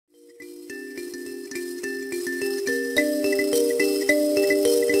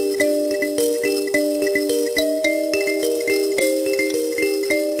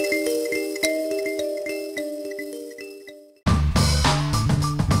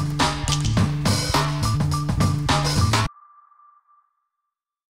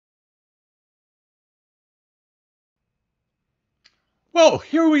Well,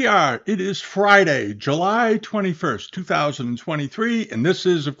 here we are. It is Friday, July 21st, 2023, and this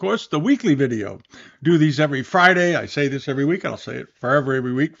is, of course, the weekly video. Do these every Friday. I say this every week, and I'll say it forever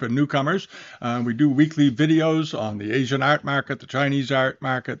every week for newcomers. We do weekly videos on the Asian art market, the Chinese art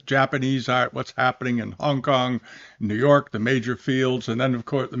market, Japanese art, what's happening in Hong Kong, New York, the major fields, and then, of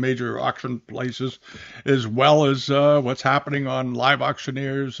course, the major auction places, as well as what's happening on live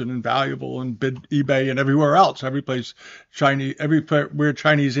auctioneers and Invaluable and eBay and everywhere else. Every place where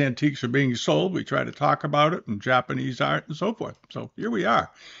Chinese antiques are being sold, we try to talk about it, and Japanese art and so forth. So here we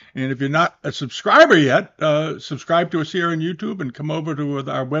are. And if you're not a subscriber yet, subscribe to us here on YouTube and come over to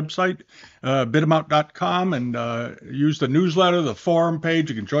our website, bitamount.com, and use the newsletter, the forum page.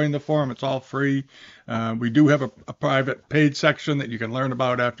 You can join the forum. It's all free. We do have a private paid section that you can learn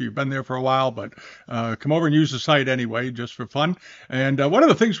about after you've been there for a while, but come over and use the site anyway, just for fun. And one of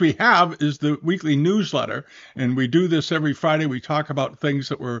the things we have is the weekly newsletter, and we do this every Friday. We talk about things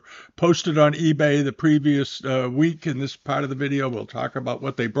that were posted on eBay the previous week. In this part of the video, we'll talk about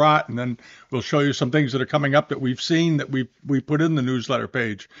what they brought, and then we'll show you some things that are coming up that we've seen that we put in the newsletter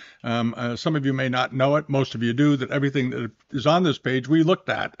page. Some of you may not know it. Most of you do, that everything that is on this page we looked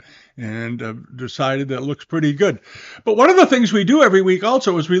at and decided that it looks pretty good. But one of the things we do every week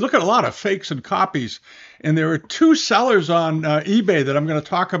also is we look at a lot of fakes and copies. And there are two sellers on eBay that I'm going to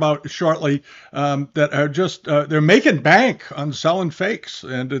talk about shortly that are just, they're making bank on selling fakes.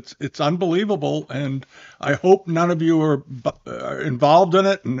 And it's unbelievable. And I hope none of you are involved in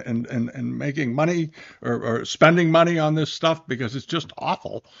it and making money or spending money on this stuff, because it's just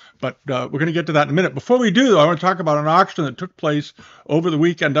awful. But we're going to get to that in a minute. Before we do, though, I want to talk about an auction that took place over the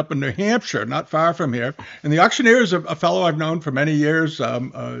weekend up in New Hampshire, not far from here. And the auctioneer is a fellow I've known for many years,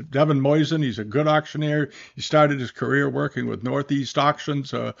 Devin Moisen. He's a good auctioneer. He started his career working with Northeast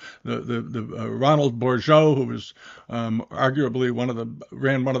Auctions. Ronald Bourgeot, who was arguably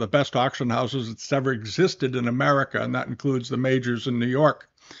ran one of the best auction houses that's ever existed in America, and that includes the majors in New York.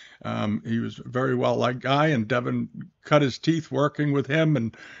 He was a very well-liked guy, and Devin cut his teeth working with him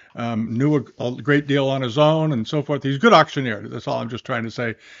and knew a great deal on his own and so forth. He's a good auctioneer. That's all I'm just trying to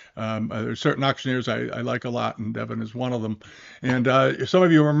say. There's certain auctioneers I like a lot, and Devin is one of them. And some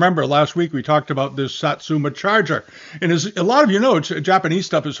of you remember last week we talked about this Satsuma charger. And as a lot of you know, Japanese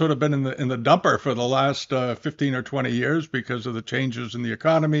stuff has sort of been in the dumper for the last 15 or 20 years because of the changes in the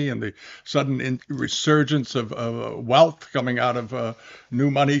economy and the sudden resurgence of wealth coming out of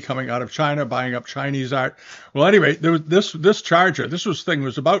new money coming out of China, buying up Chinese art. Well, anyway, there was this charger. This thing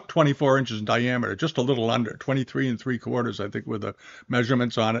was about 24 inches in diameter, just a little under, 23 3/4, I think, with the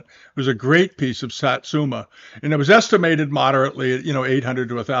measurements on it. It was a great piece of Satsuma, and it was estimated moderately at $800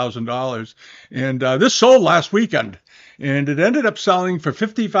 to $1,000. And this sold last weekend, and it ended up selling for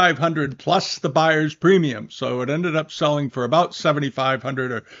 $5,500 plus the buyer's premium. So it ended up selling for about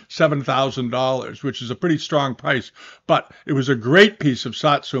 $7,500 or $7,000, which is a pretty strong price. But it was a great piece of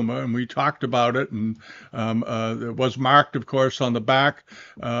Satsuma, and we talked about it, and it was marked, of course, on the back.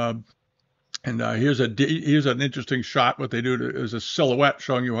 And here's an interesting shot. What they do is a silhouette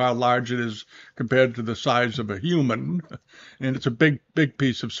showing you how large it is compared to the size of a human. And it's a big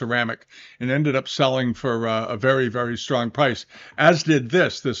piece of ceramic, and ended up selling for a very, very strong price, as did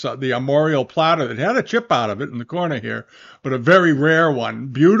the armorial platter that had a chip out of it in the corner here, but a very rare one,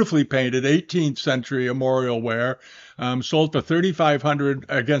 beautifully painted, 18th century armorial ware. Sold for $3,500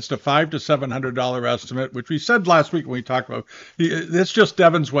 against a $500 to $700 estimate, which we said last week when we talked about. It's just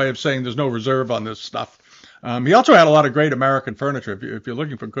Devin's way of saying there's no reserve on this stuff. He also had a lot of great American furniture. If you're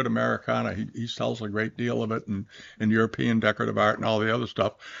looking for good Americana, he sells a great deal of it, and European decorative art and all the other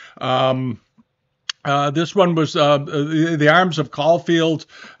stuff. This one was the arms of Caulfield,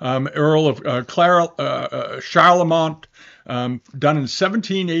 Earl of Charlemont, done in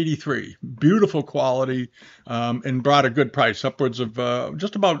 1783. Beautiful quality, and brought a good price, upwards of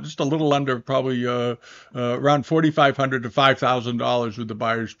just a little under, probably around $4,500 to $5,000 with the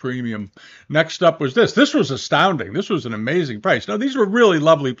buyer's premium. Next up was this. This was astounding. This was an amazing price. Now, these were really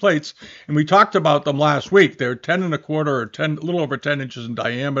lovely plates, and we talked about them last week. They're 10 1/4 or a little over 10 inches in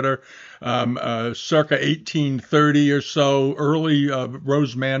diameter, circa 1830 or so, early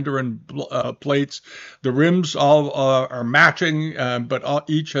rose mandarin plates. The rims all are matching, but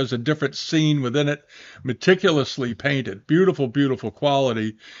each has a different scene within it, meticulously painted. Beautiful, beautiful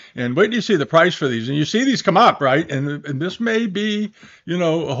quality. And wait till you see the price for these. And you see these come up, right? And this may be,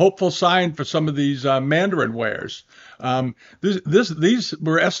 a hopeful sign for some of these mandarin wares. These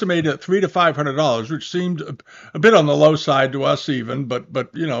were estimated at $300 to $500, which seemed a bit on the low side to us even, but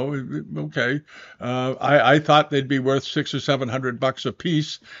okay. I thought they'd be worth $600 or $700 a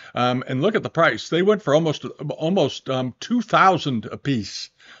piece. And look at the price. They went for almost $2,000 a piece,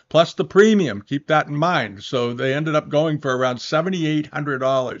 plus the premium. Keep that in mind. So they ended up going for around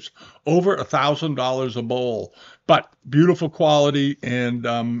 $7,800, over $1,000 a bowl. But beautiful quality, and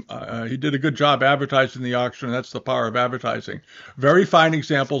he did a good job advertising the auction. And that's the power of advertising. Very fine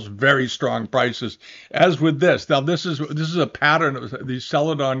examples, very strong prices. As with this, now this is a pattern of these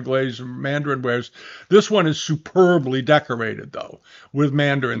celadon glazed mandarin wares. This one is superbly decorated though, with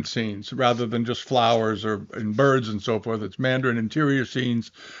mandarin scenes rather than just flowers and birds and so forth. It's mandarin interior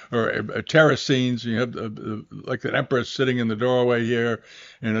scenes or terrace scenes. You have like an empress sitting in the doorway here,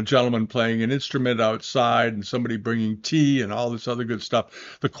 and a gentleman playing an instrument outside, and somebody bringing tea and all this other good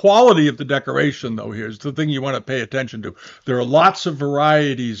stuff. The quality of the decoration, though, here is the thing you want to pay attention to. There are lots of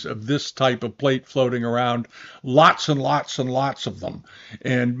varieties of this type of plate floating around, lots and lots and lots of them.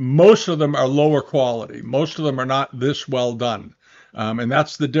 And most of them are lower quality. Most of them are not this well done. And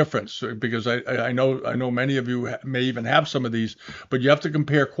that's the difference, because I know many of you may even have some of these, but you have to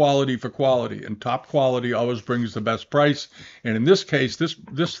compare quality for quality, and top quality always brings the best price. And in this case,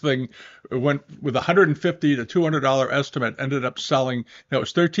 this thing went with $150 to $200 estimate, ended up selling. It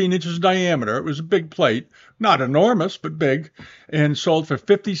was 13 inches diameter. It was a big plate, not enormous, but big, and sold for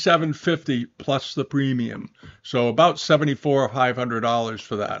 $57.50 plus the premium. So about $500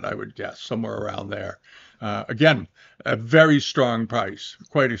 for that, I would guess, somewhere around there. Again, a very strong price,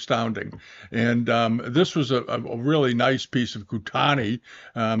 quite astounding. And this was a really nice piece of Kutani.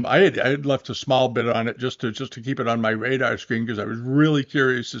 I had left a small bit on it just to keep it on my radar screen, because I was really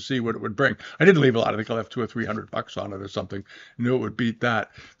curious to see what it would bring. I didn't leave a lot. I think I left $200 or $300 on it or something. I knew it would beat that.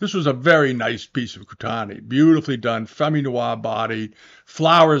 This was a very nice piece of Kutani, beautifully done, femi-noir body,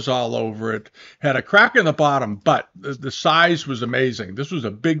 flowers all over it, had a crack in the bottom, but the size was amazing. This was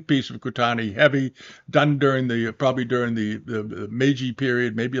a big piece of Kutani, heavy, done probably during the Meiji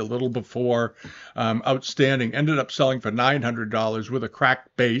period, maybe a little before. Outstanding. Ended up selling for $900 with a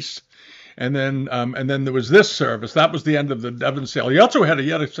cracked base. And then there was this service. That was the end of the Devon sale. He also had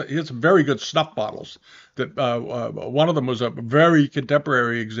some very good snuff bottles. That one of them was a very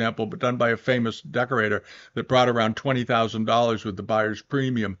contemporary example, but done by a famous decorator, that brought around $20,000 with the buyer's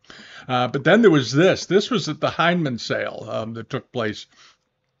premium. But then there was this. This was at the Heinemann sale that took place.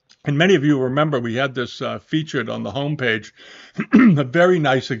 And many of you remember we had this featured on the homepage, a very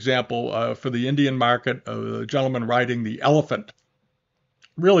nice example for the Indian market, a gentleman riding the elephant.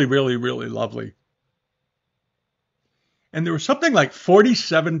 Really, really, really lovely. And there was something like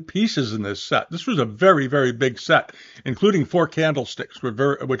 47 pieces in this set. This was a very, very big set, including 4 candlesticks,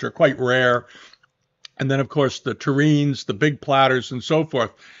 which are quite rare. And then, of course, the tureens, the big platters, and so forth.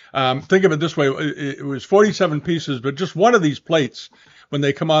 Think of it this way. It was 47 pieces, but just one of these plates, when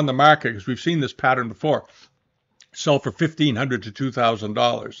they come on the market, because we've seen this pattern before, sell for $1,500 to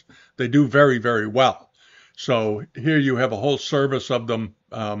 $2,000. They do very, very well. So here you have a whole service of them,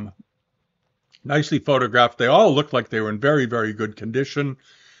 nicely photographed. They all look like they were in very, very good condition,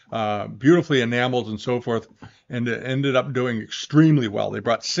 beautifully enameled and so forth, and it ended up doing extremely well. They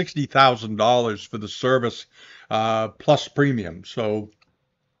brought $60,000 for the service, plus premium. So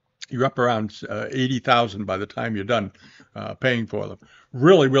you're up around $80,000 by the time you're done paying for them.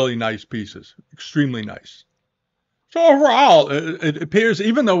 Really, really nice pieces, extremely nice. So overall, it appears,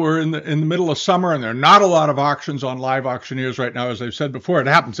 even though we're in the middle of summer and there are not a lot of auctions on Live Auctioneers right now, as I've said before, it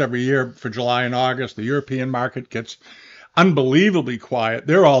happens every year for July and August. The European market gets unbelievably quiet.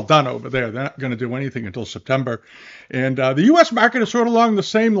 They're all done over there. They're not going to do anything until September. And the U.S. market is sort of along the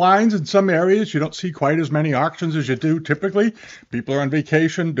same lines in some areas. You don't see quite as many auctions as you do typically. People are on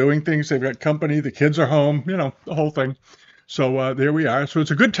vacation, doing things. They've got company. The kids are home, the whole thing. So there we are. So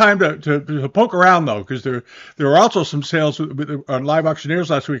it's a good time to poke around, though, because there are also some sales on Live Auctioneers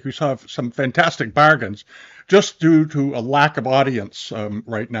last week. We saw some fantastic bargains just due to a lack of audience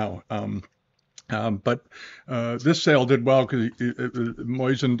right now. But this sale did well because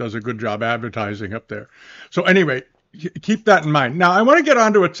Moisen does a good job advertising up there. So anyway, keep that in mind. Now, I want to get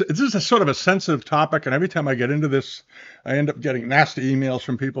on to it. This is a sort of a sensitive topic, and every time I get into this, I end up getting nasty emails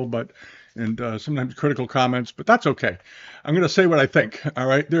from people, and sometimes critical comments, but that's okay. I'm going to say what I think, all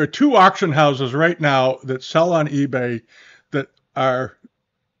right? There are 2 auction houses right now that sell on eBay that are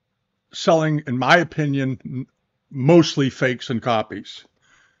selling, in my opinion, mostly fakes and copies.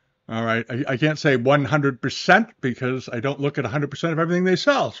 All right, I can't say 100% because I don't look at 100% of everything they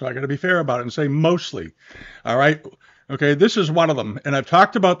sell, so I got to be fair about it and say mostly. All right, okay, this is one of them, and I've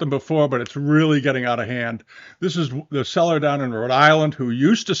talked about them before, but it's really getting out of hand. This is the seller down in Rhode Island who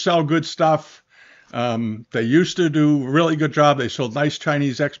used to sell good stuff. They used to do a really good job. They sold nice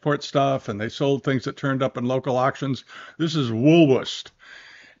Chinese export stuff, and they sold things that turned up in local auctions. This is Woolworths,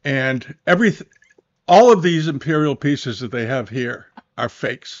 and All of these imperial pieces that they have here are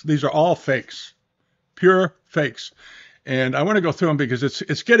fakes. These are all fakes, pure fakes. And I want to go through them because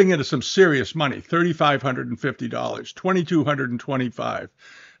it's getting into some serious money. $3,550, $2,225,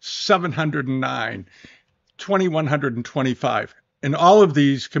 $709, $2,125. And all of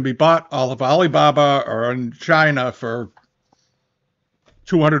these can be bought all of Alibaba or in China for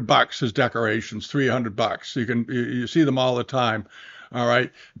 $200 as decorations, $300. You see them all the time. All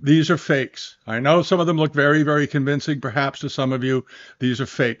right. These are fakes. I know some of them look very, very convincing, perhaps to some of you. These are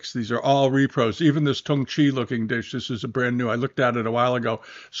fakes. These are all repros. Even this Tung Chi looking dish, this is a brand new. I looked at it a while ago,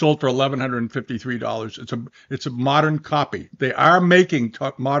 sold for $1,153. It's a modern copy. They are making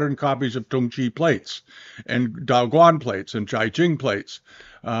modern copies of Tung Chi plates and Daoguan plates and Jiajing plates.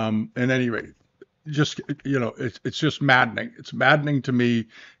 At any rate, it's just maddening. It's maddening to me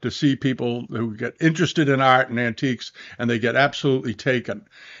to see people who get interested in art and antiques and they get absolutely taken.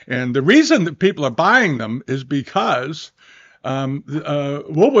 And the reason that people are buying them is because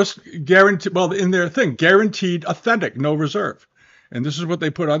Woolworths guaranteed, well, in their thing, guaranteed authentic, no reserve. And this is what they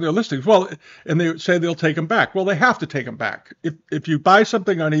put on their listings. Well, and they say they'll take them back. Well, they have to take them back. If you buy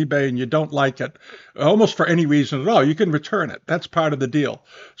something on eBay and you don't like it, almost for any reason at all, you can return it. That's part of the deal.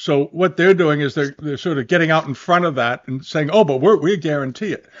 So what they're doing is they're sort of getting out in front of that and saying, oh, but we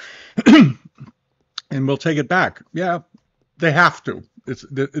guarantee it. And we'll take it back. Yeah, they have to.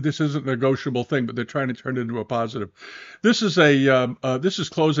 This isn't a negotiable thing, but they're trying to turn it into a positive. This is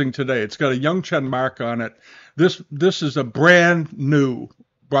closing today. It's got a Yongchen mark on it. This is a brand new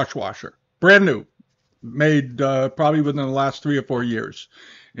brush washer, brand new, made probably within the last 3 or 4 years.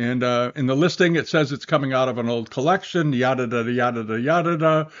 And in the listing, it says it's coming out of an old collection, yada, da, yada, da, yada,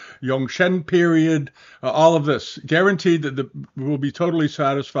 da, Yongchen period, all of this. Guaranteed that we'll be totally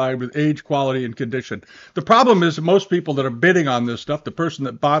satisfied with age, quality, and condition. The problem is most people that are bidding on this stuff, the person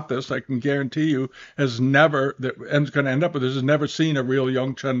that bought this, I can guarantee you, has never seen a real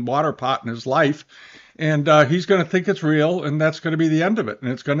Yongchen water pot in his life. And he's going to think it's real, and that's going to be the end of it.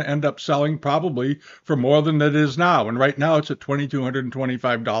 And it's going to end up selling probably for more than it is now. And right now it's at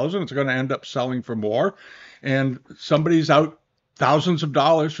 $2,225, and it's going to end up selling for more. And somebody's out thousands of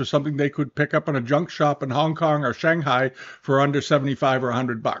dollars for something they could pick up in a junk shop in Hong Kong or Shanghai for under 75 or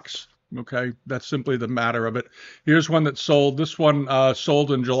 $100. Okay, that's simply the matter of it. Here's one that sold. This one sold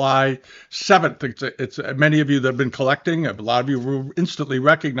on July 7th. It's many of you that have been collecting, a lot of you will instantly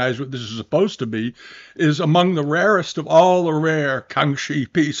recognize what this is supposed to be, is among the rarest of all the rare Kangxi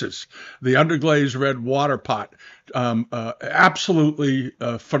pieces, the underglazed red water pot. Absolutely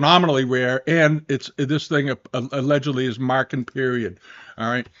phenomenally rare, and this thing allegedly is Marken period. All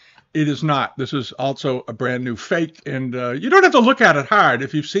right. It is not. This is also a brand new fake, and you don't have to look at it hard.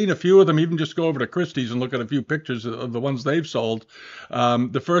 If you've seen a few of them, even just go over to Christie's and look at a few pictures of the ones they've sold.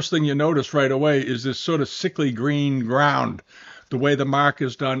 The first thing you notice right away is this sort of sickly green ground, the way the mark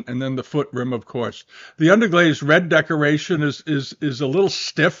is done, and then the foot rim, of course. The underglazed red decoration is a little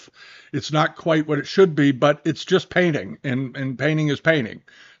stiff. It's not quite what it should be, but it's just painting, and painting is painting.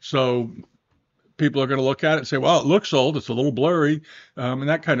 So people are going to look at it and say, well, it looks old, it's a little blurry, and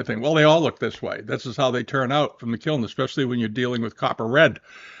that kind of thing. Well, they all look this way. This is how they turn out from the kiln, especially when you're dealing with copper red.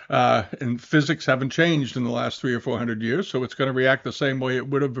 And physics haven't changed in the last 300 or 400 years, so it's going to react the same way it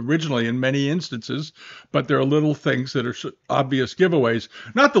would have originally in many instances, but there are little things that are obvious giveaways,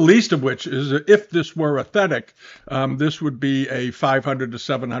 not the least of which is that if this were authentic, this would be a $500,000 to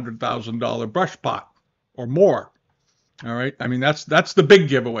 $700,000 brush pot or more. All right. I mean, that's the big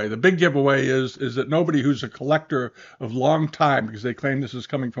giveaway. The big giveaway is that nobody who's a collector of long time, because they claim this is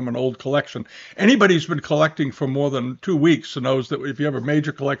coming from an old collection, anybody who's been collecting for more than 2 weeks knows that if you have a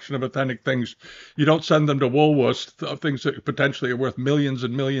major collection of authentic things, you don't send them to Woolworths, things that potentially are worth millions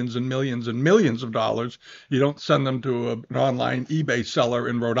and millions and millions and millions of dollars. You don't send them to an online eBay seller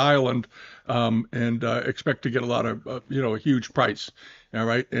in Rhode Island and expect to get a lot of, a huge price. All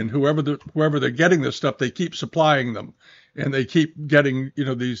right. And whoever they're getting this stuff, they keep supplying them, and they keep getting,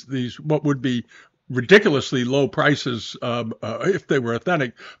 these what would be ridiculously low prices if they were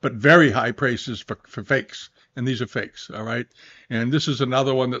authentic, but very high prices for fakes. And these are fakes. All right. And this is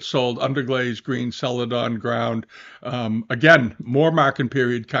another one that sold underglazed green celadon ground. Again, more Marken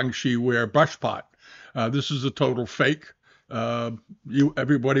period Kangxi ware brush pot. This is a total fake.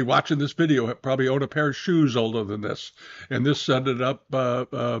 Everybody watching this video probably owned a pair of shoes older than this, and this ended up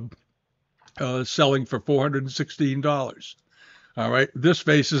selling for $416. All right, this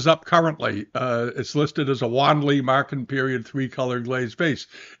vase is up currently. It's listed as a Wanli Marken period 3-color glazed vase.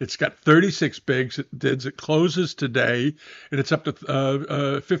 It's got 36 bids. It closes today, and it's up to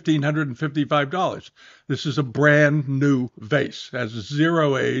 $1,555. This is a brand new vase, has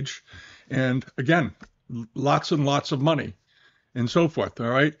 0 age. And again, lots and lots of money and so forth. All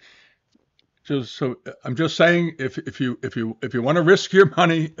right. So I'm just saying, if you want to risk your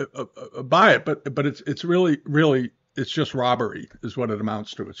money, buy it. But it's really it's just robbery is what it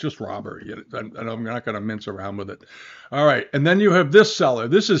amounts to. It's just robbery, and I'm not going to mince around with it. All right, and then you have this seller.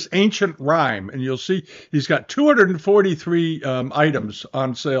 This is Ancient Rhyme, and you'll see he's got 243 items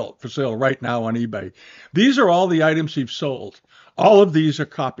on sale for sale right now on eBay. These are all the items he's sold. All of these are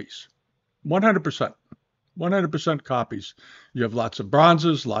copies, 100%. 100% copies. You have lots of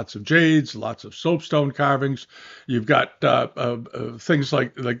bronzes, lots of jades, lots of soapstone carvings. You've got things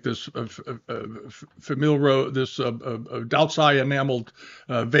like this familiar, this Dalsai enameled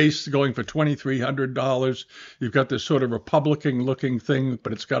vase going for $2,300. You've got this sort of Republican-looking thing,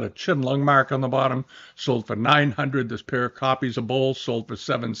 but it's got a chin lung mark on the bottom, sold for $900. This pair of copies of bowls sold for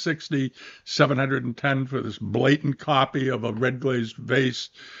 $760, $710 for this blatant copy of a red glazed vase.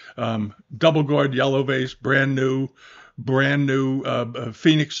 Double gourd yellow vase, brand new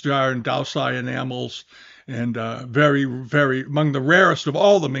Phoenix jar and Dalsai enamels, and very among the rarest of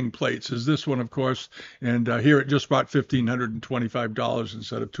all the Ming plates is this one, of course. And here it just brought $1,525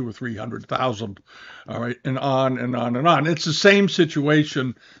 instead of $200,000 or $300,000. All right, and on and on and on. It's the same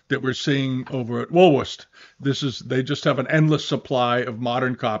situation that we're seeing over at Woolworths. They just have an endless supply of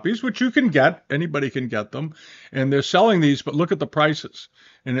modern copies, which you can get. Anybody can get them, and they're selling these. But look at the prices.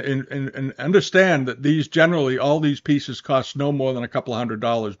 And understand that all these pieces cost no more than a couple of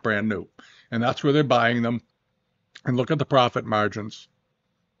 $100 brand new. And that's where they're buying them. And look at the profit margins.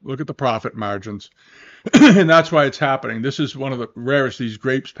 Look at the profit margins. And that's why it's happening. This is one of the rarest, these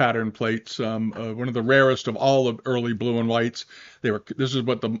grapes pattern plates, one of the rarest of all of early blue and whites. This is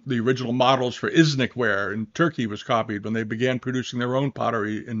what the original models for Iznik ware in Turkey was copied when they began producing their own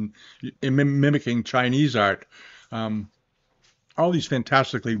pottery in mimicking Chinese art. All these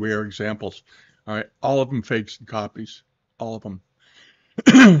fantastically rare examples. All right, all of them fakes and copies, all of them.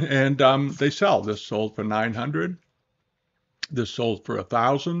 And they sell. This sold for $900. This sold for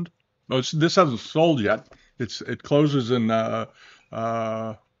 $1,000. No, this hasn't sold yet. It closes in about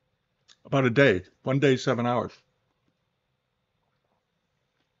a day, 1 day, 7 hours.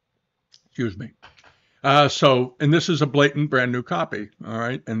 Excuse me. And this is a blatant brand new copy. All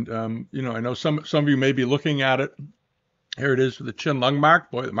right, and I know some of you may be looking at it. Here it is with the chin lung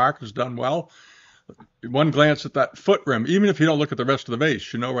mark. Boy, the mark is done well. One glance at that foot rim, even if you don't look at the rest of the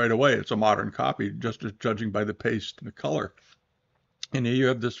vase, you know right away it's a modern copy, just judging by the paste and the color. And here you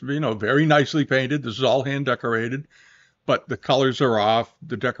have this, very nicely painted. This is all hand decorated, but the colors are off,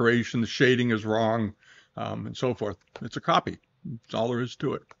 the decoration, the shading is wrong, and so forth. It's a copy. That's all there is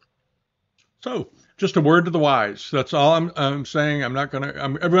to it. So, just a word to the wise. That's all I'm saying. I'm not going to,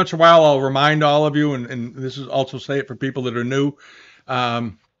 every once in a while I'll remind all of you, and this is also say it for people that are new.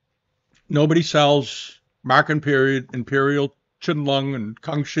 Nobody sells Marken period, Imperial, Qinlong, and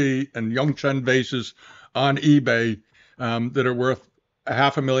Kangxi, and Yongchen vases on eBay that are worth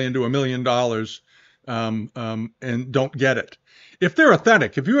 $500,000 to $1 million and don't get it. If they're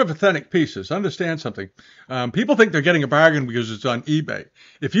authentic, if you have authentic pieces, understand something. People think they're getting a bargain because it's on eBay.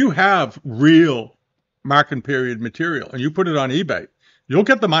 If you have real Marken period material and you put it on eBay, you'll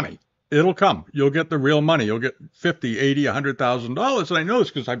get the money. It'll come. You'll get the real money. You'll get $50,000, $80,000, $100,000. And I know this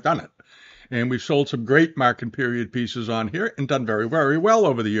because I've done it. And we've sold some great Marken period pieces on here and done very, very well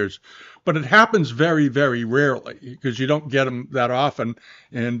over the years. But it happens very, very rarely because you don't get them that often.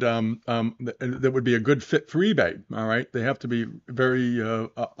 And that would be a good fit for eBay. All right. They have to be very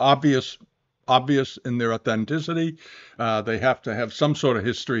obvious in their authenticity. They have to have some sort of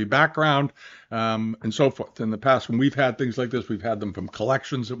history background and so forth. In the past, when we've had things like this, we've had them from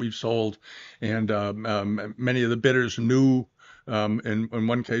collections that we've sold. And many of the bidders knew. In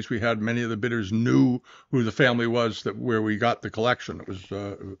one case, we had many of the bidders knew who the family was where we got the collection. It was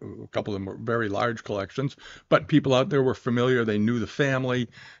a couple of them were very large collections, but people out there were familiar. They knew the family,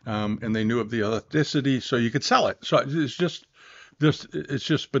 and they knew of the authenticity, so you could sell it. So it's just this. It's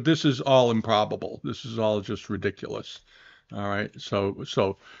just, but this is all improbable. This is all just ridiculous. All right.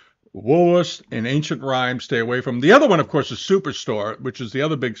 So Woolworths and Ancient Rhyme, stay away from. The other one, of course, is Superstore, which is the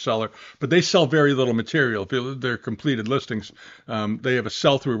other big seller, but they sell very little material. If they're completed listings, they have a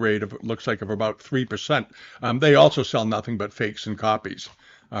sell-through rate of, it looks like, of about 3%. They also sell nothing but fakes and copies.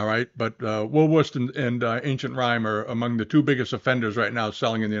 All right, but Woolworths and Ancient Rhyme are among the two biggest offenders right now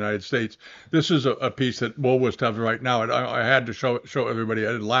selling in the United States. This is a piece that Woolworths has right now. I had to show everybody.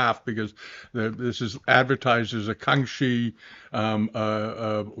 I did laugh because this is advertised as a Kangxi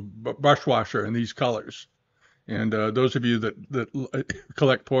brush washer in these colors. And those of you that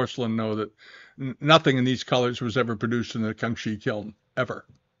collect porcelain know that nothing in these colors was ever produced in the Kangxi kiln, ever.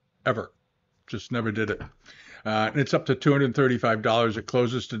 Just never did it. And it's up to $235. It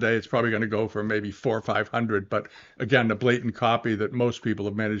closes today. It's probably going to go for maybe $400 or $500. But again, a blatant copy that most people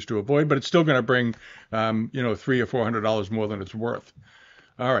have managed to avoid. But it's still going to bring, $300 or $400 more than it's worth.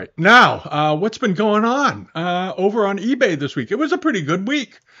 All right. Now, what's been going on over on eBay this week? It was a pretty good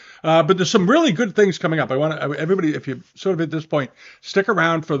week, but there's some really good things coming up. I want everybody, if you sort of at this point, stick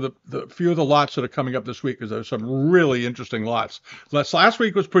around for the few of the lots that are coming up this week, because there's some really interesting lots. Last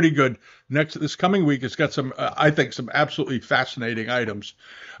week was pretty good. This coming week, it's got some, I think, some absolutely fascinating items.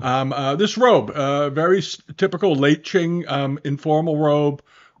 This robe, very typical late Qing informal robe,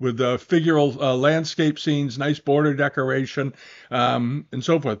 with figural landscape scenes, nice border decoration, and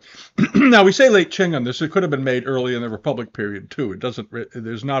so forth. Now, we say late Qing on this. It could have been made early in the Republic period, too.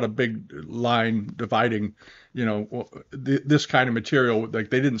 There's not a big line dividing, this kind of material.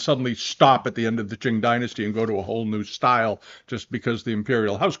 Like, they didn't suddenly stop at the end of the Qing dynasty and go to a whole new style just because the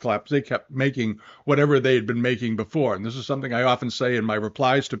imperial house collapsed. They kept making whatever they had been making before. And this is something I often say in my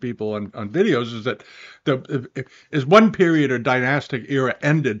replies to people on videos, is that as one period or dynastic era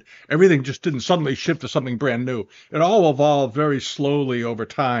ended, everything just didn't suddenly shift to something brand new. It all evolved very slowly over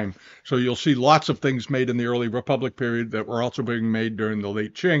time. So you'll see lots of things made in the early Republic period that were also being made during the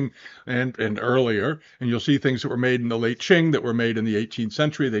late Qing and earlier. And you'll see things that were made in the late Qing that were made in the 18th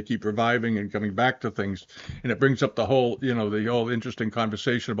century. They keep reviving and coming back to things. And it brings up the whole interesting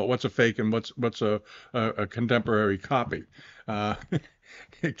conversation about what's a fake and what's a contemporary copy.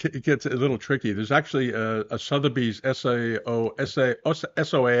 It gets a little tricky. There's actually a Sotheby's SOAS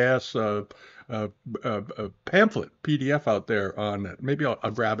pamphlet PDF out there on it. Maybe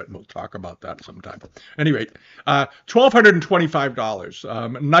I'll grab it and we'll talk about that sometime. Anyway,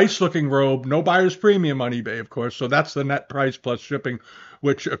 $1,225. Nice looking robe. No buyer's premium on eBay, of course. So that's the net price plus shipping,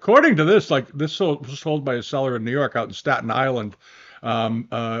 which according to this, was sold by a seller in New York out in Staten Island.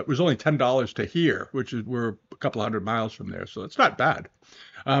 It was only $10 to here, we're a couple hundred miles from there. So it's not bad.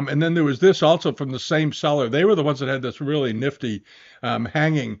 And then there was this also from the same seller. They were the ones that had this really nifty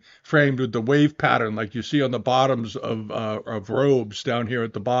hanging framed with the wave pattern, like you see on the bottoms of robes down here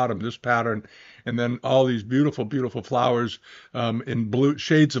at the bottom, this pattern. And then all these beautiful, beautiful flowers in blue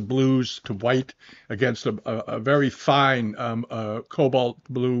shades of blues to white against a very fine cobalt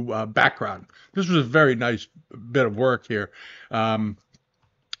blue background. This was a very nice bit of work here.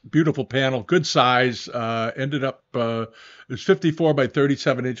 Beautiful panel, good size. Ended up it was 54 by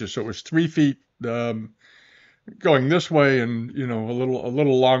 37 inches, so it was 3 feet going this way, and a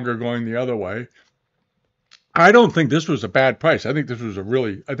little longer going the other way. I don't think this was a bad price. I think I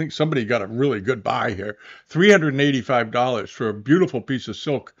think somebody got a really good buy here. $385 for a beautiful piece of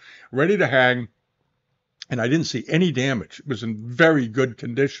silk, ready to hang, and I didn't see any damage. It was in very good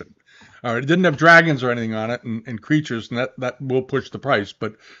condition. It didn't have dragons or anything on it and creatures, and that will push the price.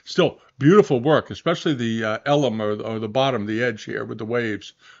 But still, beautiful work, especially the elem or the bottom, the edge here with the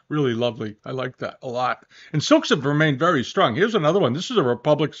waves. Really lovely. I like that a lot. And silks have remained very strong. Here's another one. This is a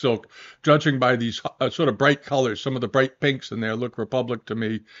Republic silk, judging by these sort of bright colors. Some of the bright pinks in there look Republic to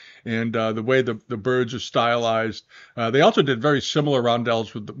me, and the way the birds are stylized. They also did very similar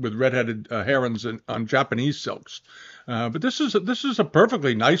rondelles with red-headed herons on Japanese silks. But this is a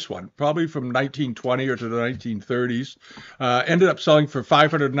perfectly nice one, probably from 1920 or to the 1930s. Ended up selling for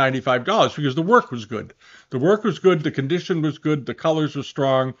 $595 because the work was good. The work was good, the condition was good, the colors were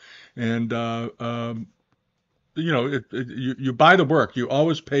strong, and you buy the work. You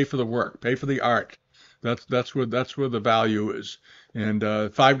always pay for the work, pay for the art. That's where the value is. And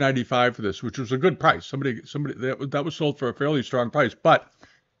 $595 for this, which was a good price. Somebody that was sold for a fairly strong price, but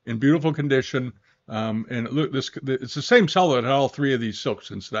in beautiful condition. And look, it's the same seller that had all three of these silks.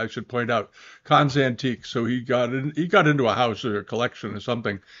 And I should point out, Khan's Antique. So he got into a house or a collection or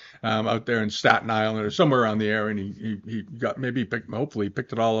something out there in Staten Island or somewhere around the area, and he hopefully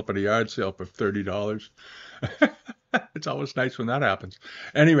picked it all up at a yard sale for $30. It's always nice when that happens.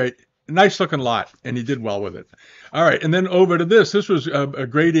 Anyway, nice looking lot, and he did well with it. All right, and then over to this. This was a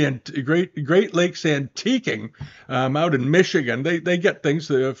Great Lakes Antiquing out in Michigan. They get things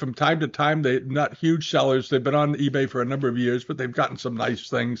from time to time. They're not huge sellers. They've been on eBay for a number of years, but they've gotten some nice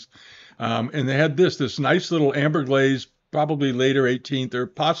things. And they had this nice little amber glaze, probably later 18th or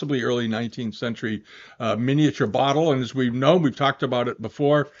possibly early 19th century miniature bottle. And as we've known, we've talked about it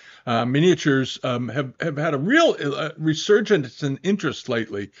before, miniatures have had a real resurgence in interest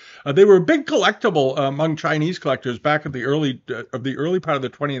lately. They were a big collectible among Chinese collectors back at the early part of the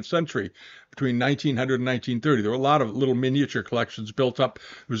 20th century. between 1900 and 1930. There were a lot of little miniature collections built up.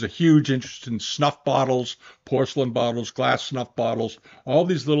 There was a huge interest in snuff bottles, porcelain bottles, glass snuff bottles, all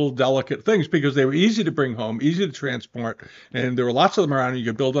these little delicate things because they were easy to bring home, easy to transport, and there were lots of them around. And you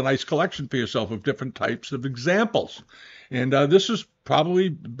could build a nice collection for yourself of different types of examples. And this was probably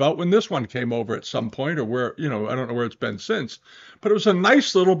about when this one came over at some point, or where, I don't know where it's been since. But it was a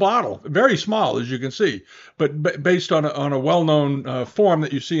nice little bottle, very small, as you can see, but based on a well-known form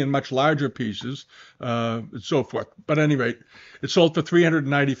that you see in much larger pieces, and so forth. But at any rate, it sold for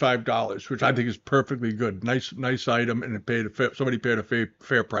 $395, which I think is perfectly good. Nice item, and somebody paid a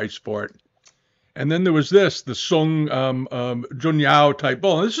fair price for it. And then there was the Sung Junyao type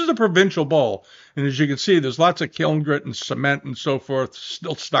bowl. And this is a provincial bowl. And as you can see, there's lots of kiln grit and cement and so forth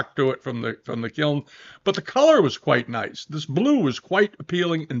still stuck to it from the kiln. But the color was quite nice. This blue was quite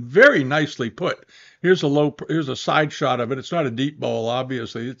appealing and very nicely put. Here's a side shot of it. It's not a deep bowl,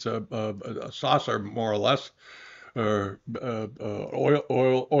 obviously. It's a saucer, more or less, or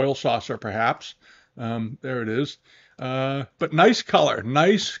oil saucer, perhaps. There it is. But nice color,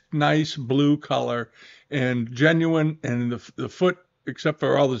 nice blue color, and genuine. And the foot, except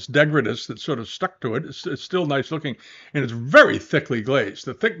for all this degradus that sort of stuck to it, it's still nice looking, and it's very thickly glazed.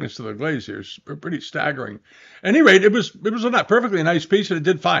 The thickness of the glaze here is pretty staggering. At any rate, it was a perfectly nice piece, and it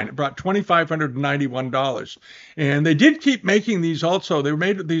did fine. It brought $2,591, and they did keep making these. Also, they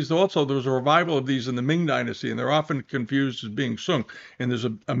made these also. There was a revival of these in the Ming Dynasty, and they're often confused as being Sung. And there's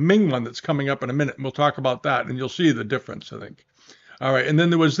a Ming one that's coming up in a minute, and we'll talk about that, and you'll see the difference, I think. All right, and then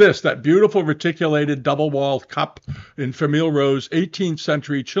there was that beautiful reticulated double-walled cup in famille rose, 18th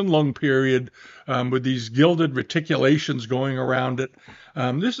century Qianlong period, with these gilded reticulations going around it.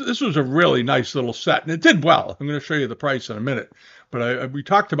 This was a really nice little set, and it did well. I'm going to show you the price in a minute. But we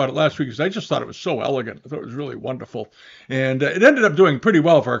talked about it last week because I just thought it was so elegant. I thought it was really wonderful. And it ended up doing pretty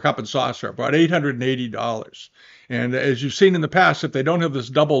well for a cup and saucer, about $880. And as you've seen in the past, if they don't have this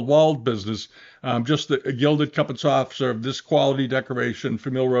double-walled business, just a gilded cup and saucer of this quality decoration,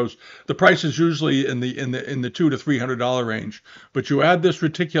 famille rose, the price is usually in the $200 to $300 range. But you add this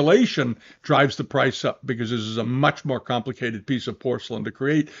reticulation, drives the price up because this is a much more complicated piece of porcelain to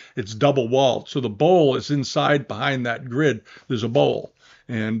create. It's double-walled, so the bowl is inside behind that grid. There's a bowl,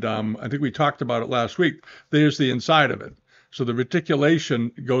 and I think we talked about it last week. There's the inside of it. So the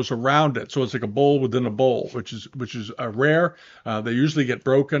reticulation goes around it. So it's like a bowl within a bowl, which is rare. They usually get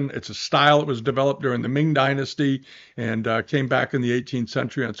broken. It's a style that was developed during the Ming Dynasty and came back in the 18th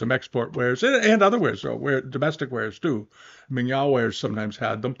century on some export wares and other wares, domestic wares too. Mingyao wares sometimes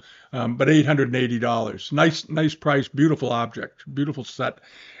had them, but $880. Nice price, beautiful object, beautiful set.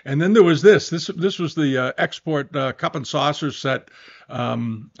 And then there was this. This was the export cup and saucer set. I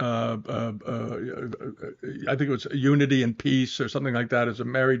think it was Unity and Peace or something like that. As a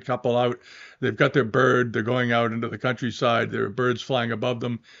married couple out, they've got their bird. They're going out into the countryside. There are birds flying above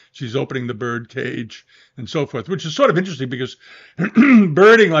them. She's opening the bird cage and so forth, which is sort of interesting because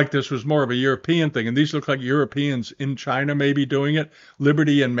birding like this was more of a European thing, and these look like Europeans in China maybe doing it.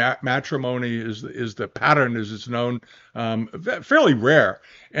 Liberty and matrimony is the pattern, as it's known, fairly rare.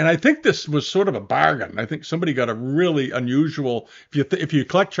 And I think this was sort of a bargain. I think somebody got a really unusual. If you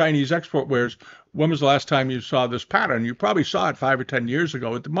collect Chinese export wares, when was the last time you saw this pattern? You probably saw it 5 or 10 years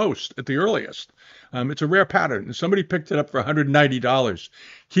ago at the most, at the earliest. It's a rare pattern, and somebody picked it up for $190.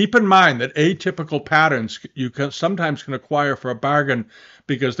 Keep in mind that atypical patterns you sometimes can acquire for a bargain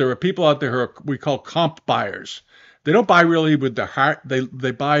because there are people out there who we call comp buyers. They don't buy really with their heart.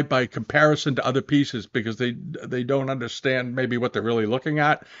 They buy by comparison to other pieces because they don't understand maybe what they're really looking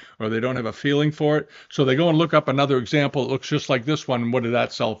at, or they don't have a feeling for it. So they go and look up another example that looks just like this one, and what did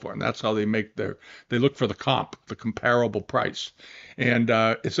that sell for? And that's how they look for the comparable price. And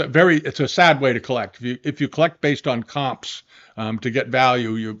it's a sad way to collect. If you collect based on comps to get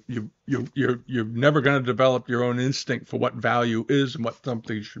value, you're never going to develop your own instinct for what value is and what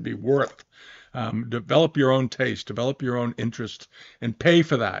something should be worth. Develop your own taste, develop your own interest, and pay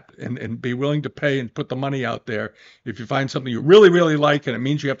for that, and be willing to pay and put the money out there. If you find something you really, really like, and it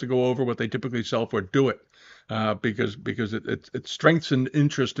means you have to go over what they typically sell for, do it. Because it strengthens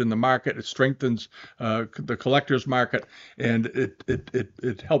interest in the market, it strengthens the collector's market, and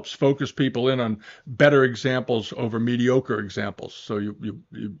it helps focus people in on better examples over mediocre examples. So you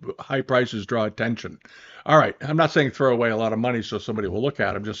high prices draw attention. All right, I'm not saying throw away a lot of money so somebody will look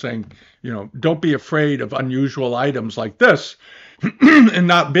at it. I'm just saying, don't be afraid of unusual items like this. and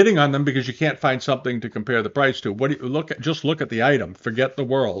not bidding on them because you can't find something to compare the price to. What do you look at? Just look at the item. Forget the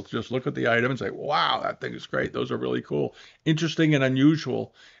world. Just look at the item and say, "Wow, that thing is great. Those are really cool, interesting, and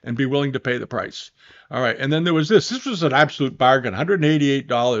unusual," and be willing to pay the price. All right. And then there was this. This was an absolute bargain.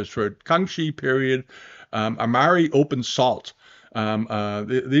 $188 for a Kangxi period Amari open salt.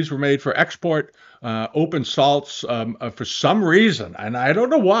 These were made for export. Open salts, for some reason, and I don't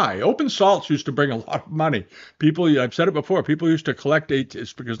know why. Open salts used to bring a lot of money. People, I've said it before, people used to collect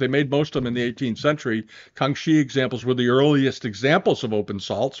it's because they made most of them in the 18th century. Kangxi examples were the earliest examples of open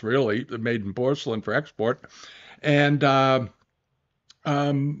salts, really, made in porcelain for export. And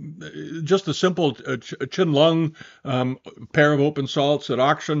just a simple Qinlong pair of open salts at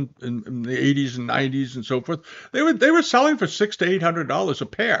auction in the 80s and 90s and so forth. They were selling for $600 to $800 a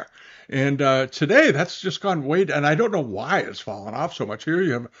pair. And today that's just gone way down. And I don't know why it's fallen off so much. Here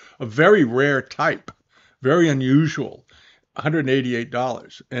you have a very rare type, very unusual.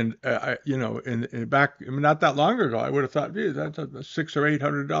 $188, and in back not that long ago, I would have thought, gee, that's a $600 or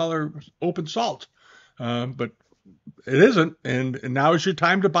 $800 open salt, but it isn't, and now is your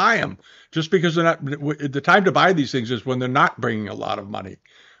time to buy them. Just because they're not, the time to buy these things is when they're not bringing a lot of money.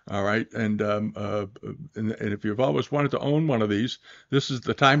 All right, and if you've always wanted to own one of these, this is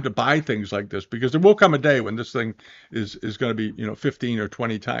the time to buy things like this, because there will come a day when this thing is going to be 15 or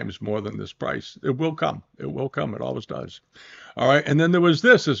 20 times more than this price. It will come. It will come. It always does. All right, and then there was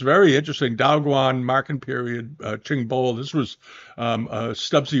this very interesting Daoguan market period Qing bowl. This was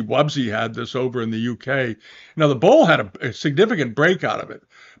Stubbsy Wubsy had this over in the UK. Now the bowl had a significant break out of it,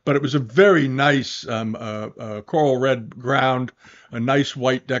 but it was a very nice coral red ground, a nice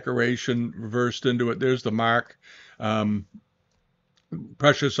white decoration reversed into it. There's the mark.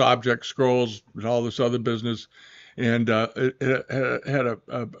 Precious object scrolls and all this other business. And it had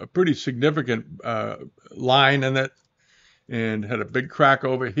a pretty significant line in it, and had a big crack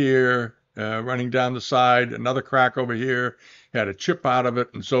over here running down the side, another crack over here, had a chip out of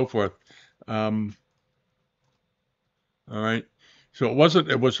it, and so forth. All right. So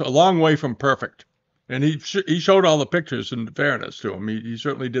it was a long way from perfect. And he showed all the pictures, in fairness to him. He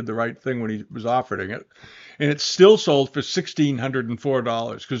certainly did the right thing when he was offering it. And it's still sold for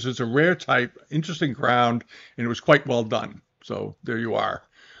 $1,604 because it's a rare type, interesting ground, and it was quite well done. So there you are.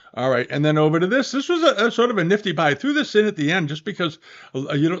 All right, and then over to this. This was a sort of a nifty buy. I threw this in at the end just because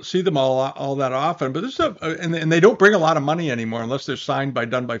you don't see them all that often. But this is and they don't bring a lot of money anymore unless they're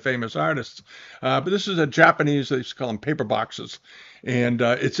done by famous artists. But this is a Japanese, they used to call them paper boxes, and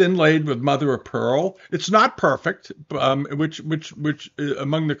it's inlaid with mother of pearl. It's not perfect, which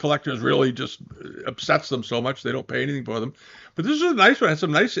among the collectors really just upsets them so much they don't pay anything for them. But this is a nice one. It has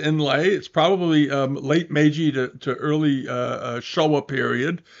some nice inlay. It's probably late Meiji to early Showa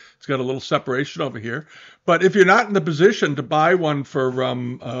period. It's got a little separation over here. But if you're not in the position to buy one for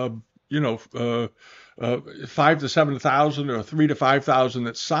 $5,000 to $7,000 or $3,000 to $5,000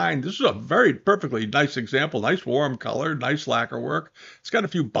 that's signed, this is a very perfectly nice example. Nice warm color, nice lacquer work. It's got a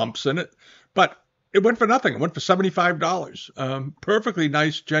few bumps in it, but it went for nothing. It went for $75. Perfectly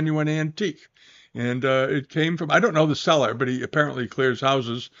nice, genuine antique. And it came from, I don't know the seller, but he apparently clears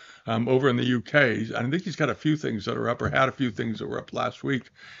houses over in the UK. I think he's got a few things that are up, or had a few things that were up last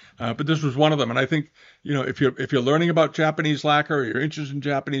week. But this was one of them. And I think, if you're learning about Japanese lacquer, or you're interested in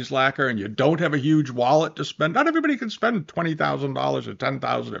Japanese lacquer, and you don't have a huge wallet to spend, not everybody can spend $20,000 or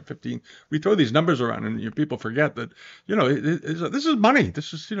 $10,000 or $15,000. We throw these numbers around, and people forget that, this is money.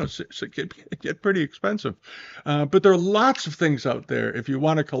 This is, it can get pretty expensive. But there are lots of things out there if you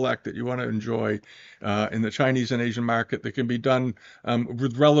want to collect, that you want to enjoy in the Chinese and Asian market, that can be done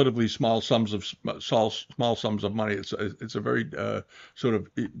with relatively small sums of money. It's a very sort of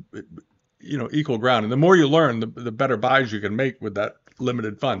equal ground, and the more you learn, the better buys you can make with that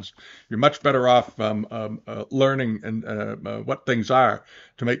limited funds. You're much better off learning and what things are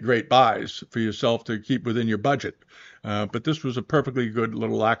to make great buys for yourself to keep within your budget. But this was a perfectly good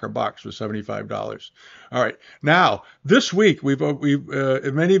little lacquer box for $75. All right. Now, this week, we've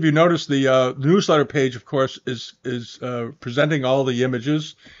many of you noticed the newsletter page, of course, is presenting all the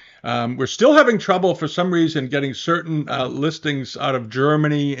images. We're still having trouble for some reason getting certain listings out of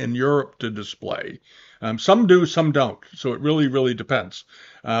Germany and Europe to display. Some do, some don't. So it really, really depends.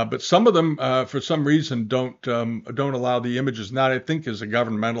 But some of them, for some reason, don't allow the images. And that, I think, is a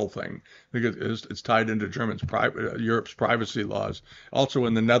governmental thing. I think it's tied into Europe's privacy laws. Also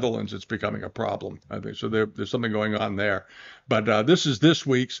in the Netherlands, it's becoming a problem, I think. So there's something going on there. But this is this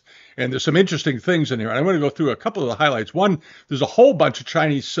week's, and there's some interesting things in here. I'm going to go through a couple of the highlights. One, there's a whole bunch of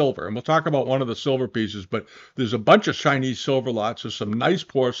Chinese silver, and we'll talk about one of the silver pieces, but there's a bunch of Chinese silver lots. There's some nice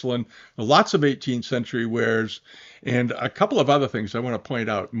porcelain, lots of 18th century century wares, and a couple of other things I want to point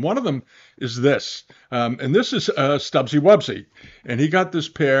out. And one of them is this, and this is Stubbsy Wubsy, and he got this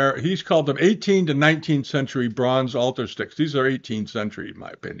pair. He's called them 18th to 19th century bronze altar sticks. These are 18th century, in my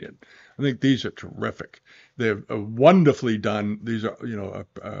opinion. I think these are terrific. They're wonderfully done. These are,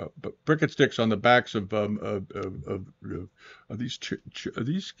 briquette sticks on the backs of these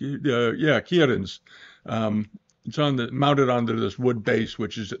kirins. It's mounted onto this wood base,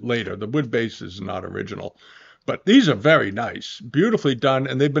 which is later. The wood base is not original, but these are very nice, beautifully done,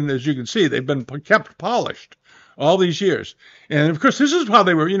 and they've been, as you can see, they've been kept polished all these years. And of course, this is how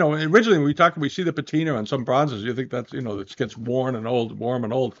they were, originally when we see the patina on some bronzes, you think that's, it gets warm and old.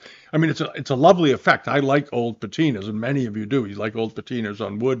 I mean, it's a lovely effect. I like old patinas, and many of you do. You like old patinas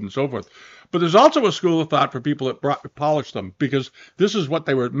on wood and so forth. But there's also a school of thought for people that polish them, because this is what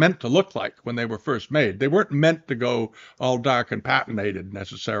they were meant to look like when they were first made. They weren't meant to go all dark and patinated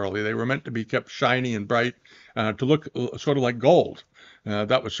necessarily. They were meant to be kept shiny and bright, to look sort of like gold.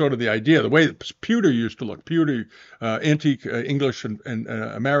 That was sort of the idea. The way pewter used to look, pewter, antique English and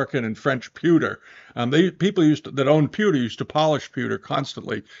American and French pewter. People that owned pewter used to polish pewter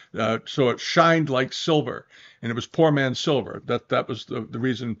constantly, so it shined like silver, and it was poor man's silver. That was the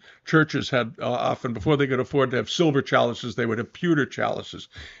reason churches had often, before they could afford to have silver chalices, they would have pewter chalices,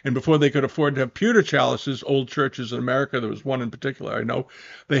 and before they could afford to have pewter chalices, old churches in America, there was one in particular I know,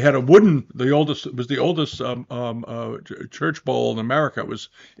 they had a wooden. The oldest church bowl in America. It was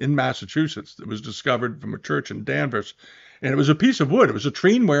in Massachusetts. It was discovered from a church in Danvers. And it was a piece of wood. It was a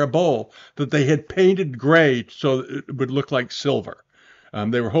Treenware bowl that they had painted gray so it would look like silver.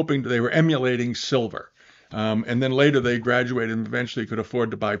 They were emulating silver. And then later they graduated and eventually could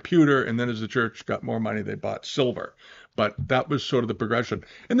afford to buy pewter. And then as the church got more money, they bought silver. But that was sort of the progression.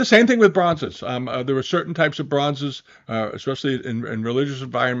 And the same thing with bronzes. There were certain types of bronzes, especially in religious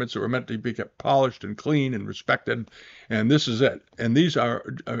environments, that were meant to be kept polished and clean and respected. And this is it. And these are,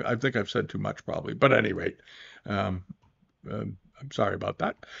 I think I've said too much probably. But at any rate, I'm sorry about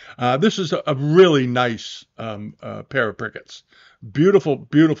that. This is a really nice pair of briquettes. Beautiful,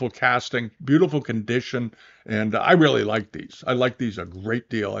 beautiful casting, beautiful condition, and I really like these. I like these a great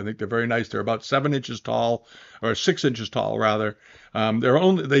deal. I think they're very nice. They're about 7 inches tall, or 6 inches tall, rather.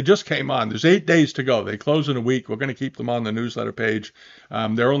 They just came on. There's 8 days to go. They close in a week. We're going to keep them on the newsletter page.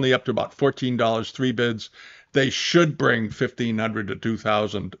 They're only up to about $14, 3 bids. They should bring $1,500 to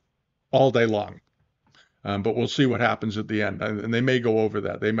 $2,000 all day long. But we'll see what happens at the end. And they may go over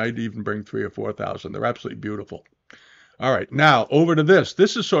that. They might even bring 3,000 or 4,000. They're absolutely beautiful. All right, now over to this.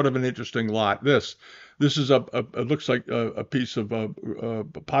 This is sort of an interesting lot. This is it looks like a piece of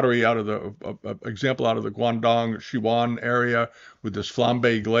pottery out of the example out of the Guangdong Sichuan area with this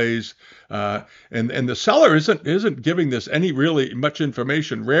flambe glaze, and the seller isn't giving this any really much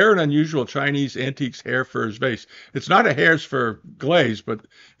information. Rare and unusual Chinese antiques hair furs vase. It's not a hare's fur glaze, but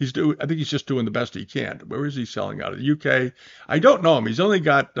I think he's just doing the best he can. Where is he selling out of? The UK? I don't know him. He's only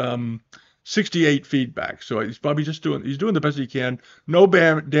got 68 feedback, so he's probably he's doing the best he can. No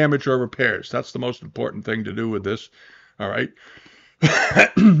damage or repairs. That's the most important thing to do with this. All right.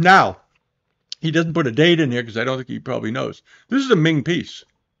 Now, he doesn't put a date in here because I don't think he probably knows. This is a Ming piece.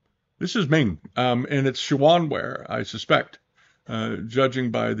 This is Ming, and it's Sichuanware, I suspect, judging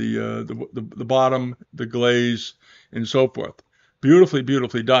by the bottom, the glaze, and so forth. Beautifully,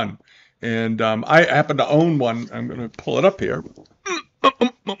 beautifully done. And I happen to own one. I'm going to pull it up here.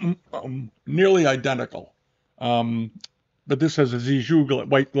 Nearly identical, but this has a Zizhu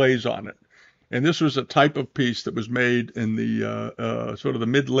white glaze on it, and this was a type of piece that was made in the sort of the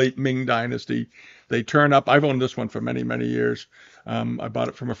mid-late Ming dynasty. They turn up. I've owned this one for many, many years. I bought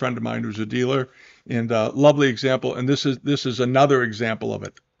it from a friend of mine who's a dealer, and lovely example. And this is another example of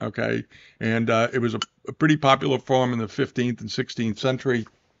it. Okay, and it was a pretty popular form in the 15th and 16th century.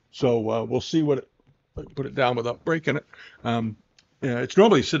 So we'll see put it down without breaking it. Yeah, it's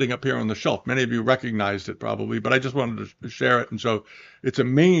normally sitting up here on the shelf. Many of you recognized it probably, but I just wanted to share it. And so it's a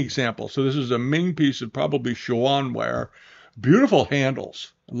Ming example. So this is a Ming piece of probably Sichuanware. Beautiful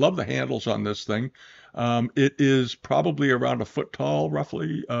handles. I love the handles on this thing. It is probably around a foot tall,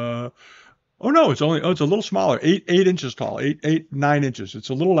 roughly. It's a little smaller, 8 inches tall, 9 inches. It's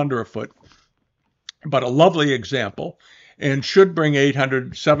a little under a foot, but a lovely example. And should bring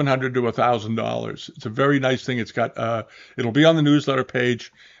 $800, $700 to $1,000. It's a very nice thing. It's got. It'll be on the newsletter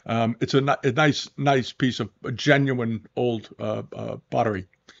page. It's a nice piece of genuine old pottery.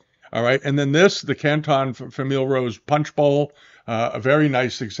 All right, and then the Canton Famille Rose punch bowl, a very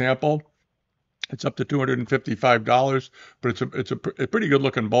nice example. It's up to $255, but it's a pretty good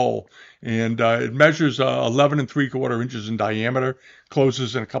looking bowl, and it measures 11 3/4 inches in diameter.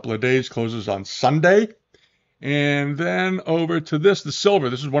 Closes in a couple of days. Closes on Sunday. And then over to this, the silver.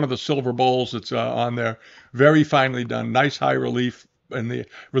 This is one of the silver bowls that's on there. Very finely done. Nice high relief. And the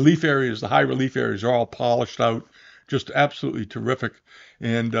relief areas, the high relief areas are all polished out. Just absolutely terrific.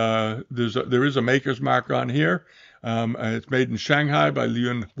 And there is a maker's mark on here. It's made in Shanghai by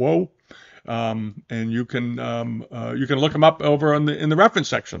Lian Huo. And you can look them up over in the reference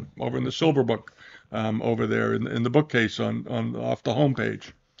section, over in the silver book, over there in the bookcase on off the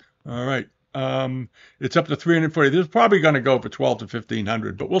homepage. All right. It's up to 340. This is probably going to go for 12 to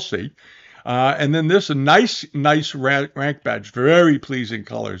 1500, but we'll see. And then this, a nice rank badge. Very pleasing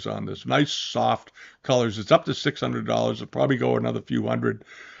colors on this. Nice soft colors. It's up to $600. It'll probably go another few hundred,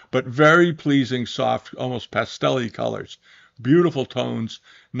 but very pleasing, soft, almost pastel-y colors. Beautiful tones,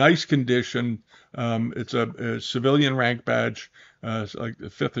 nice condition. It's a civilian rank badge, it's like the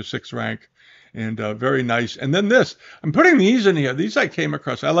 5th or 6th rank, and very nice. And then this, I'm putting these in here. These I came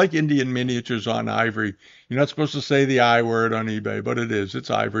across. I like Indian miniatures on ivory. You're not supposed to say the I word on eBay, but it is. It's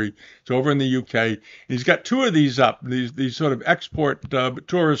ivory. It's over in the UK. And he's got 2 of these up. These sort of export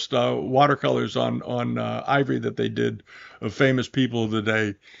tourist watercolors on ivory that they did of famous people of the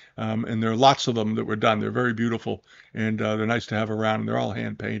day. And there are lots of them that were done. They're very beautiful, and they're nice to have around. And they're all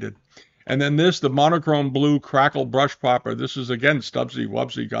hand painted. And then this, the monochrome blue crackle brush popper. This is, again, Stubbsy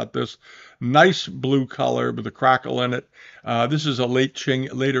Wubsy got this. Nice blue color with a crackle in it. This is a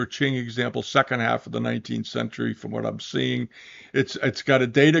later Qing example, second half of the 19th century from what I'm seeing. It's got a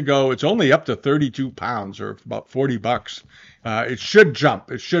day to go. It's only up to 32 pounds or about $40. It should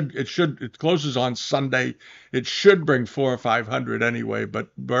jump. It closes on Sunday. It should bring 400 or 500 anyway, but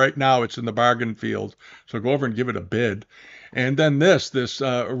right now it's in the bargain field. So go over and give it a bid. And then this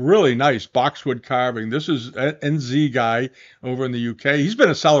really nice boxwood carving. This is NZ guy over in the UK. He's been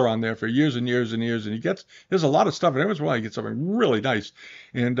a seller on there for years and years and years, and there's a lot of stuff. And every once in a while he gets something really nice.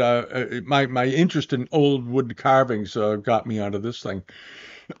 And my interest in old wood carvings got me onto this thing.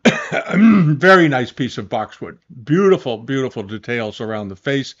 Very nice piece of boxwood. Beautiful, beautiful details around the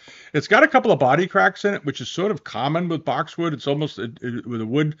face. It's got a couple of body cracks in it, which is sort of common with boxwood. It's almost with the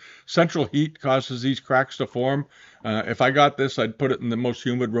wood, central heat causes these cracks to form. If I got this, I'd put it in the most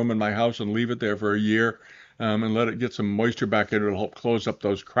humid room in my house and leave it there for a year and let it get some moisture back in. It'll help close up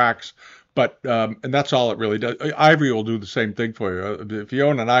those cracks. But and that's all it really does. Ivory will do the same thing for you. If you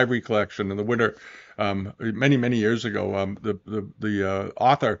own an ivory collection in the winter, many years ago, the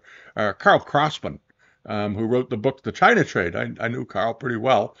author Carl Crossman, who wrote the book The China Trade. I knew Carl pretty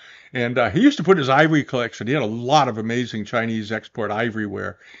well, and he used to put his ivory collection. He had a lot of amazing Chinese export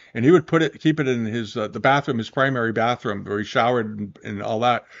ivoryware, and he would keep it in his the bathroom, his primary bathroom, where he showered and all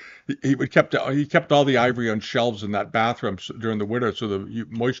that. He kept all the ivory on shelves in that bathroom during the winter, so the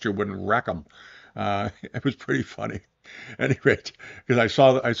moisture wouldn't wreck them. It was pretty funny. Anyway, because I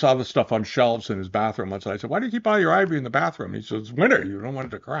saw the stuff on shelves in his bathroom once, and I said, "Why do you keep all your ivory in the bathroom?" He said, "It's winter. You don't want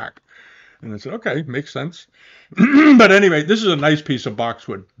it to crack." And I said, "Okay, makes sense." But anyway, this is a nice piece of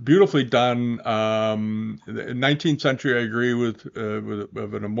boxwood, beautifully done. 19th century, I agree with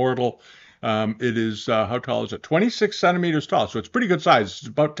an immortal. It is how tall is it? 26 centimeters tall, so it's pretty good size. It's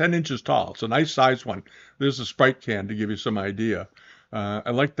about 10 inches tall. It's a nice size one. There's a Sprite can to give you some idea.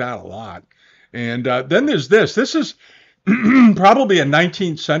 I like that a lot. And then there's this. This is probably a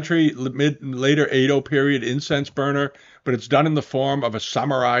 19th century, later Edo period incense burner, but it's done in the form of a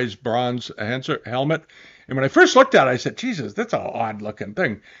samurai's bronze helmet. And when I first looked at it, I said, Jesus, that's an odd looking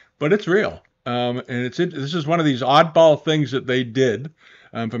thing, but it's real. And this is one of these oddball things that they did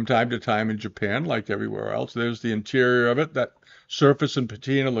from time to time in Japan, like everywhere else. There's the interior of it. That surface and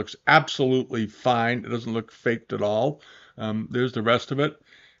patina looks absolutely fine. It doesn't look faked at all. There's the rest of it.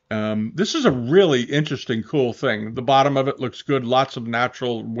 This is a really interesting, cool thing. The bottom of it looks good, lots of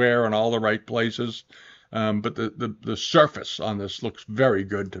natural wear in all the right places. But the surface on this looks very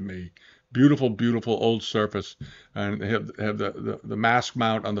good to me. Beautiful, beautiful old surface. And they have the mask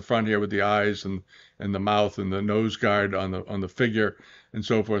mount on the front here with the eyes and the mouth and the nose guard on the figure and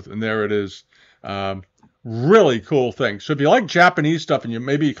so forth. And there it is. Really cool thing. So if you like Japanese stuff and you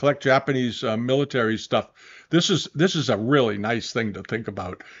maybe collect Japanese military stuff, this is a really nice thing to think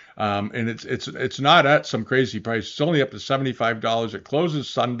about. And it's not at some crazy price. It's only up to $75. It closes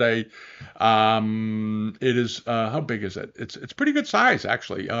Sunday. It is how big is it? It's pretty good size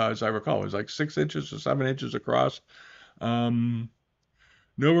actually, as I recall. It's like 6 inches or 7 inches across. No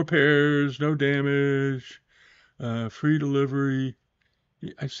repairs, no damage, free delivery.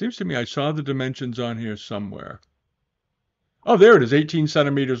 It seems to me I saw the dimensions on here somewhere. Oh, there it is, 18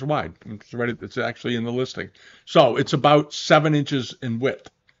 centimeters wide. It's actually in the listing. So it's about 7 inches in width.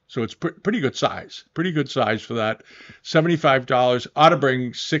 So it's pretty good size. Pretty good size for that. $75 ought to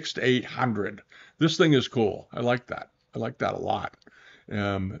bring 600 to 800. This thing is cool. I like that. I like that a lot.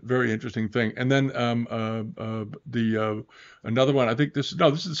 Very interesting thing. And then the another one. I think this is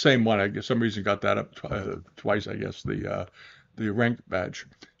the same one. I guess some reason got that up twice. I guess the rank badge.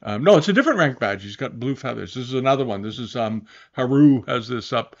 No, it's a different rank badge. He's got blue feathers. This is another one. This is Haru has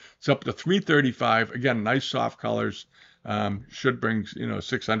this up. It's up to 335. Again, nice soft colors. Should bring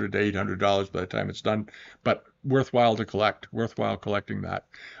 $600 to $800 by the time it's done, but worthwhile to collect. Worthwhile collecting that.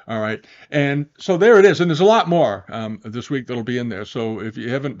 All right, and so there it is. And there's a lot more this week that'll be in there. So if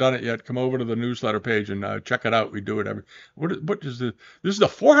you haven't done it yet, come over to the newsletter page and check it out. We do it every. What is the? This is the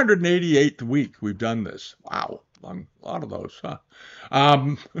 488th week we've done this. Wow, a lot of those, huh?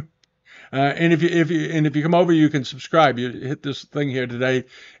 Um, and if you come over, you can subscribe. You hit this thing here today,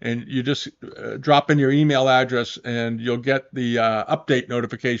 and you just drop in your email address, and you'll get the update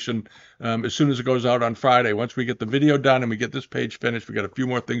notification as soon as it goes out on Friday. Once we get the video done and we get this page finished, we got a few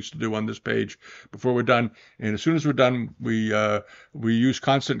more things to do on this page before we're done. And as soon as we're done, we use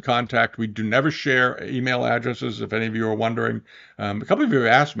constant contact. We do never share email addresses. If any of you are wondering, a couple of you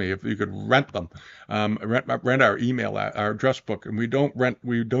have asked me if you could rent them, rent our our address book, and we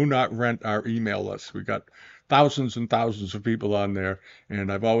do not rent our email list. We got thousands and thousands of people on there,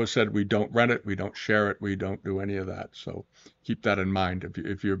 and I've always said we don't rent it, we don't share it, we don't do any of that. So keep that in mind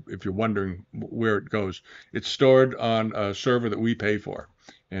if you're wondering where it goes. It's stored on a server that we pay for,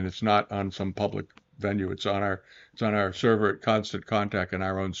 and it's not on some public venue. It's on our server at Constant Contact in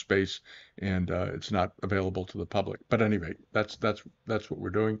our own space, and it's not available to the public. But anyway, that's what we're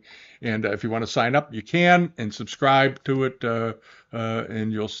doing. And if you want to sign up, you can, and subscribe to it,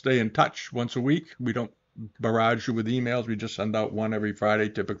 and you'll stay in touch once a week. We don't barrage you with emails. We just send out one every Friday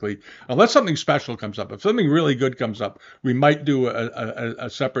typically, unless something special comes up. If something really good comes up, we might do a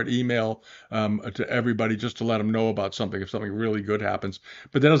separate email to everybody just to let them know about something if something really good happens.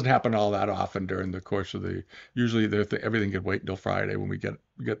 But that doesn't happen all that often during the course of usually everything can wait until Friday when we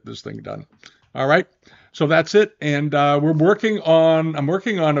get this thing done. All right, so that's it, and I'm working on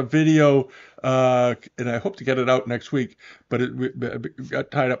a video, and I hope to get it out next week. But we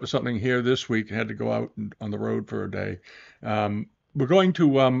got tied up with something here this week. I had to go out on the road for a day. We're going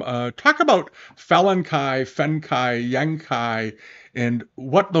to talk about Felankai, Fenkai, Yankai, and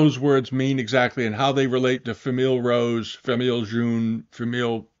what those words mean exactly, and how they relate to Famille Rose, Famille Jaune,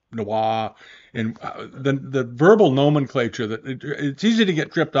 Famille Noir, and the verbal nomenclature that it's easy to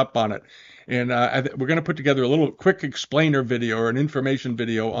get tripped up on it. And we're going to put together a little quick explainer video or an information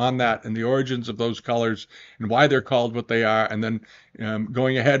video on that and the origins of those colors and why they're called what they are. And then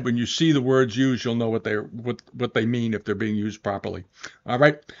going ahead, when you see the words used, you'll know what they mean if they're being used properly. All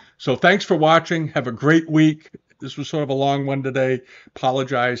right. So thanks for watching. Have a great week. This was sort of a long one today.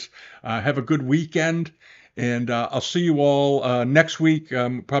 Apologize. Have a good weekend. And I'll see you all next week.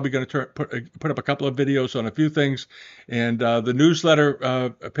 I'm probably going to put up a couple of videos on a few things. And the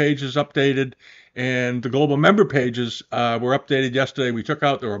newsletter page is updated. And the global member pages were updated yesterday.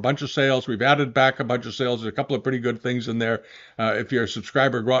 There were a bunch of sales. We've added back a bunch of sales. There's a couple of pretty good things in there. If you're a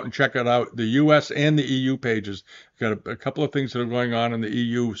subscriber, go out and check it out. The U.S. and the EU pages. Got a couple of things that are going on in the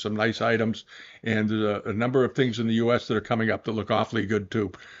EU, some nice items. And there's a number of things in the U.S. that are coming up that look awfully good,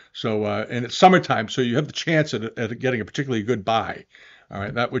 too. So, and it's summertime, so you have the chance at getting a particularly good buy. All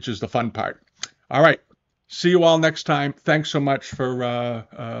right, which is the fun part. All right, see you all next time. Thanks so much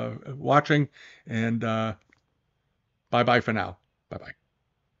for watching, and bye-bye for now. Bye-bye.